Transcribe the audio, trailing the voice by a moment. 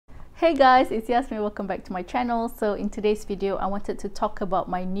Hey guys, it's Yasmin. Welcome back to my channel. So in today's video, I wanted to talk about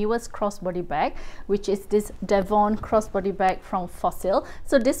my newest crossbody bag, which is this Devon Crossbody Bag from Fossil.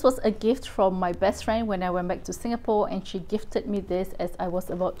 So this was a gift from my best friend when I went back to Singapore, and she gifted me this as I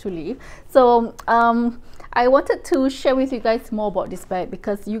was about to leave. So I wanted to share with you guys more about this bag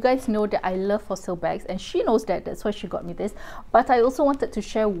because you guys know that I love Fossil bags, and she knows that. That's why she got me this. But I also wanted to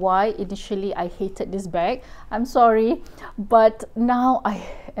share why initially I hated this bag. I'm sorry, but now I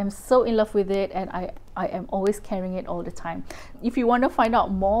am so in love with it, and I am always carrying it all the time. If you want to find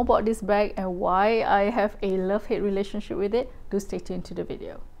out more about this bag and why I have a love-hate relationship with it, do stay tuned to the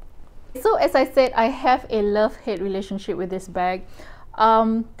video. So as I said, I have a love-hate relationship with this bag.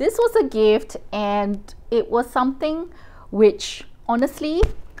 This was a gift, and it was something which honestly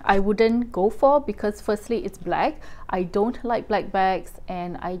I wouldn't go for because firstly it's black. I don't like black bags,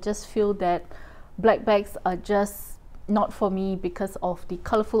 and I just feel that black bags are just not for me because of the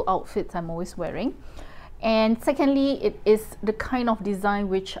colorful outfits I'm always wearing. And secondly, it is the kind of design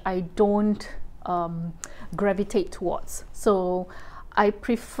which I don't gravitate towards. So I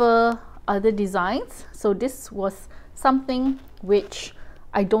prefer other designs. So this was something which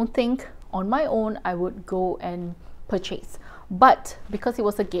I don't think on my own I would go and purchase. But because it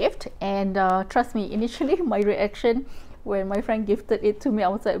was a gift, and trust me, initially my reaction when my friend gifted it to me, I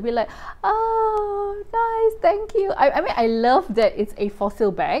was like, oh, nice, thank you. I mean, I love that it's a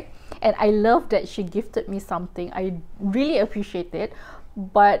Fossil bag, and I love that she gifted me something. I really appreciate it,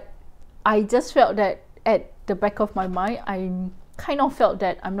 but I just felt that at the back of my mind, I kind of felt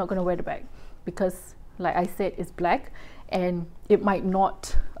that I'm not going to wear the bag because, like I said, it's black and it might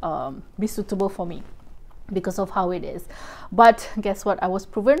not be suitable for me because of how it is. But guess what, I was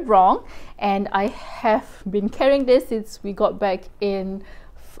proven wrong, and I have been carrying this since we got back in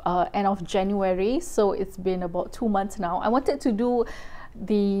end of January, so it's been about 2 months now. I wanted to do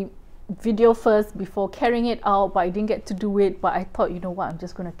the video first before carrying it out, but I didn't get to do it. But I thought, you know what, I'm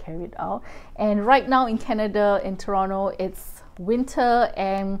just gonna carry it out. And right now in Canada, in Toronto, it's winter,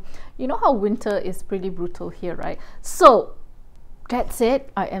 and you know how winter is pretty brutal here, right? So that's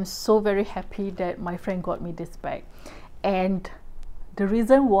it. I am so very happy that my friend got me this bag. And the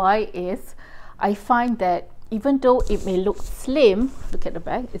reason why is I find that even though it may look slim, look at the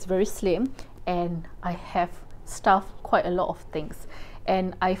bag, it's very slim, and I have stuffed quite a lot of things.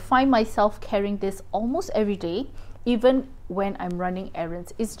 And I find myself carrying this almost every day, even when I'm running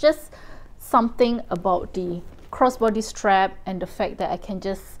errands. It's just something about the crossbody strap and the fact that I can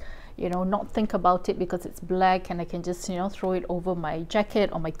just, you know, not think about it because it's black, and I can just, you know, throw it over my jacket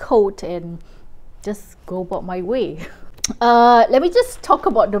or my coat and just go about my way. Let me just talk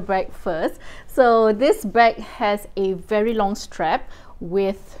about the bag first. So this bag has a very long strap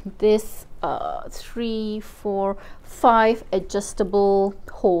with this 3, 4, 5 adjustable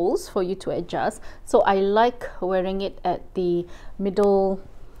holes for you to adjust. So I like wearing it at the middle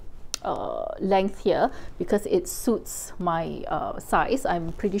length here because it suits my size.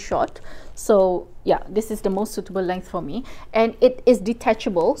 I'm pretty short, so yeah, this is the most suitable length for me. And it is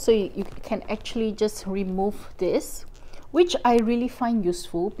detachable, so you can actually just remove this, which I really find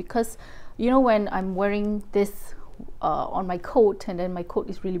useful because, you know, when I'm wearing this on my coat, and then my coat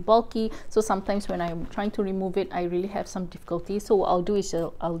is really bulky, so sometimes when I'm trying to remove it, I really have some difficulty. So what I'll do is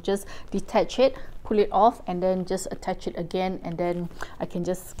I'll just detach it, pull it off, and then just attach it again, and then I can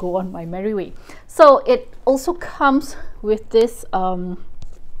just go on my merry way. So it also comes with this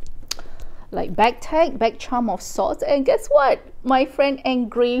like bag tag, bag charm of sorts, and guess what, my friend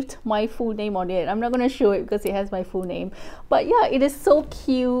engraved my full name on it. I'm not going to show it because it has my full name, but yeah, it is so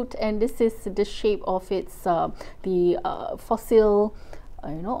cute. And this is the shape of its Fossil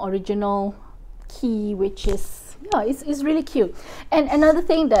you know, original key, which is, yeah, it's really cute. And another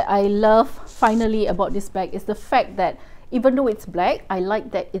thing that I love finally about this bag is the fact that even though it's black, I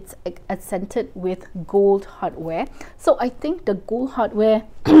like that it's accented with gold hardware. So I think the gold hardware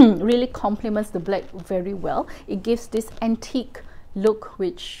really complements the black very well. It gives this antique look,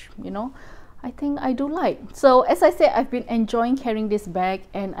 which, you know, I think I do like. So as I said, I've been enjoying carrying this bag,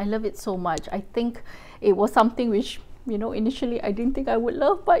 and I love it so much. I think it was something which, you know, initially I didn't think I would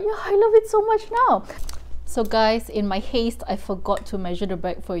love, but yeah, I love it so much now. So guys, in my haste, I forgot to measure the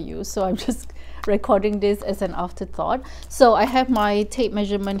bag for you, so I'm just recording this as an afterthought. So I have my tape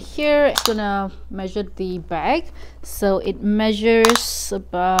measurement here. I'm gonna measure the bag. So it measures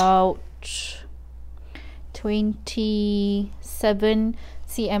about 27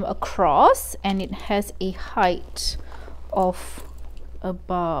 cm across, and it has a height of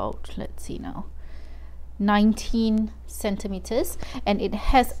about, let's see now, 19 centimeters, and it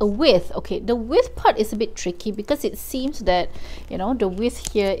has a width. Okay, the width part is a bit tricky because it seems that, you know, the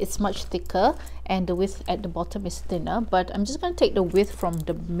width here is much thicker and the width at the bottom is thinner, but I'm just going to take the width from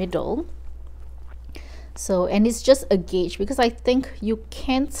the middle. So, and it's just a gauge because I think you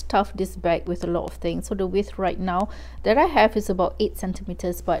can stuff this bag with a lot of things. So the width right now that I have is about 8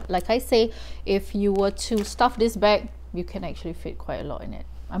 centimeters, but like I say, if you were to stuff this bag, you can actually fit quite a lot in it.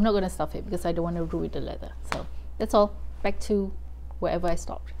 I'm not going to stuff it because I don't want to ruin the leather. So that's all. Back to wherever I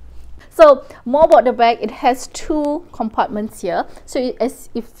stopped. So more about the bag. It has 2 compartments here. So as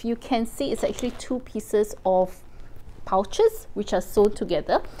if you can see, it's actually 2 pieces of pouches which are sewed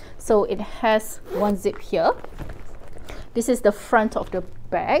together. So it has one zip here. This is the front of the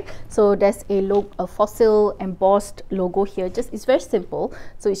bag. So there's a fossil embossed logo here. Just, it's very simple,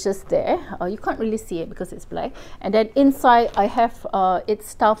 so it's just there. You can't really see it because it's black. And then inside I have it's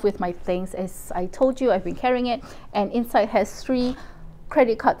stuffed with my things. As I told you, I've been carrying it, and inside has 3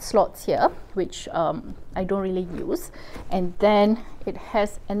 credit card slots here, which I don't really use. And then it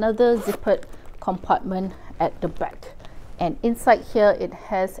has another zippered compartment at the back, and inside here it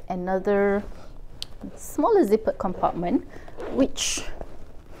has another smaller zippered compartment, which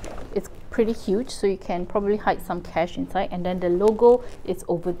is pretty huge, so you can probably hide some cash inside, and then the logo is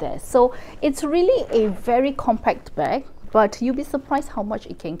over there. So it's really a very compact bag, but you'll be surprised how much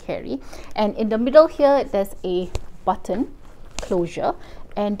it can carry. And in the middle here there's a button closure,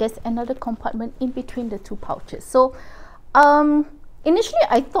 and there's another compartment in between the 2 pouches. So initially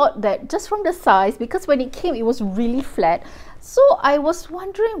I thought that just from the size, because when it came it was really flat, so I was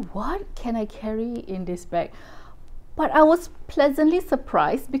wondering what can I carry in this bag. But I was pleasantly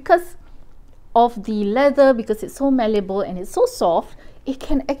surprised because of the leather, because it's so malleable and it's so soft. It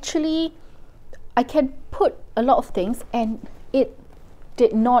can actually, I can put a lot of things and it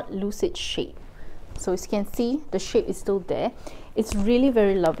did not lose its shape. So as you can see, the shape is still there. It's really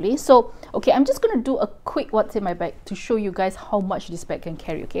very lovely. So okay, I'm just going to do a quick what's in my bag to show you guys how much this bag can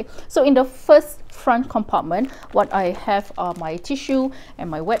carry. Okay, so in the first front compartment, what I have are my tissue and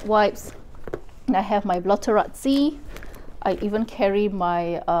my wet wipes, and I have my blotterazzi. I even carry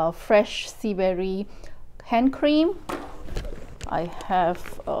my fresh sea berry hand cream. I have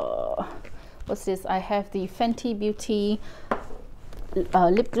what's this? I have the Fenty Beauty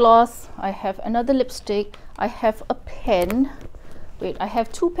lip gloss. I have another lipstick. I have a pen. Wait, I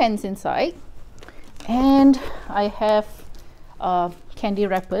have 2 pens inside, and I have candy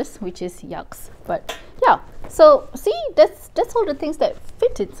wrappers, which is yucks. But yeah, so see, that's all the things that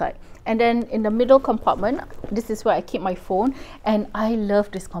fit inside. And then in the middle compartment, this is where I keep my phone, and I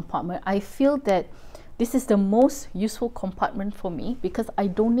love this compartment. I feel that this is the most useful compartment for me because I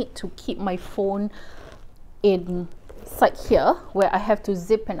don't need to keep my phone inside here where I have to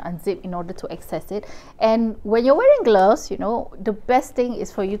zip and unzip in order to access it. And when you're wearing gloves, you know, the best thing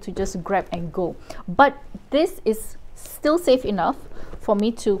is for you to just grab and go. But this is still safe enough for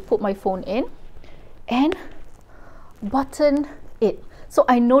me to put my phone in and button it. So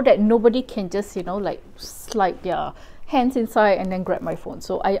I know that nobody can just, you know, like slide their hands inside and then grab my phone.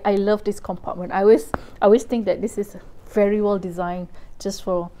 So I love this compartment. I always think that this is very well designed just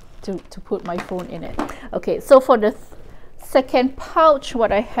for to put my phone in it. Okay, so for the second pouch,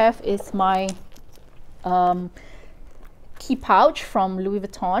 what I have is my key pouch from Louis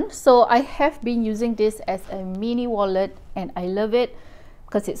Vuitton. So I have been using this as a mini wallet, and I love it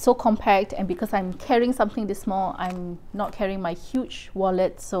because it's so compact, and because I'm carrying something this small, I'm not carrying my huge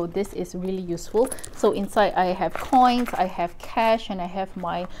wallet, so this is really useful. So inside I have coins, I have cash, and I have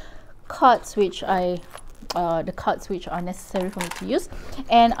my cards, which the cards which are necessary for me to use.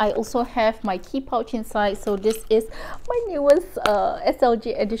 And I also have my key pouch inside. So this is my newest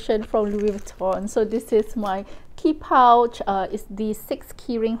SLG edition from Louis Vuitton. So this is my key pouch. It's the 6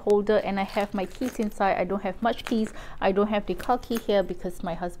 key ring holder, and I have my keys inside. I don't have much keys. I don't have the car key here because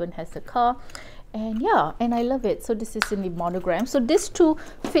my husband has a car. And yeah, and I love it. So this is in the monogram. So this too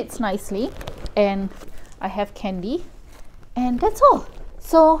fits nicely, and I have candy, and that's all.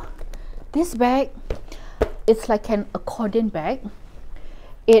 So this bag, it's like an accordion bag.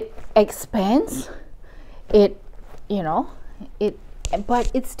 It expands, it, you know,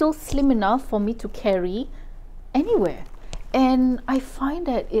 but it's still slim enough for me to carry anywhere. And I find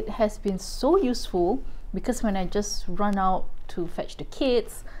that it has been so useful because when I just run out to fetch the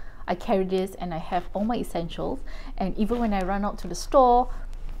kids, I carry this and I have all my essentials. And even when I run out to the store,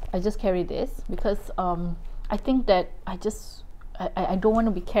 I just carry this because I think that I don't want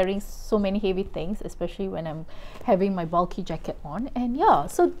to be carrying so many heavy things, especially when I'm having my bulky jacket on. And yeah,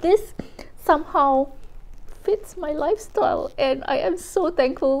 so this somehow fits my lifestyle, and I am so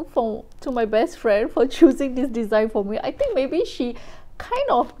thankful to my best friend for choosing this design for me. I think maybe she kind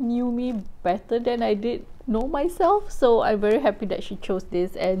of knew me better than I did know myself, so I'm very happy that she chose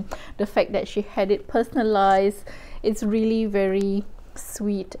this, and the fact that she had it personalized, it's really very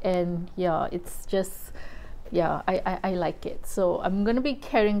sweet, and yeah, it's just, yeah, I like it. So I'm gonna be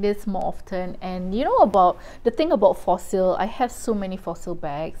carrying this more often. And you know, about the thing about Fossil, I have so many Fossil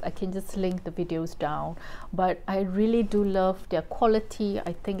bags. I can just link the videos down, but I really do love their quality.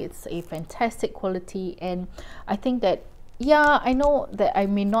 I think it's a fantastic quality, and I think that, yeah, I know that I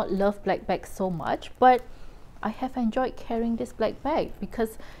may not love black bags so much, but I have enjoyed carrying this black bag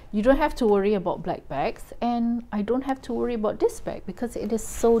because you don't have to worry about black bags, and I don't have to worry about this bag because it is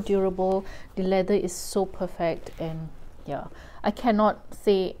so durable. The leather is so perfect, and yeah, I cannot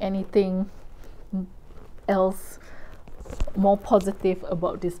say anything else more positive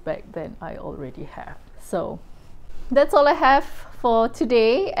about this bag than I already have. So that's all I have for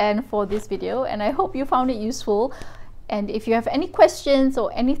today and for this video, and I hope you found it useful. And if you have any questions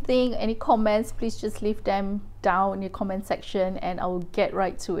or anything, any comments, please just leave them down in the comment section and I will get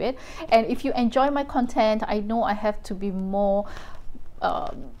right to it. And if you enjoy my content, I know I have to be more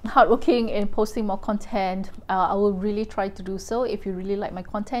hardworking in posting more content. I will really try to do so. If you really like my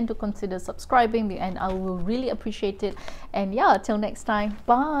content, do consider subscribing, and I will really appreciate it. And yeah, till next time,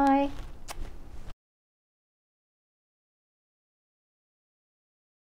 bye.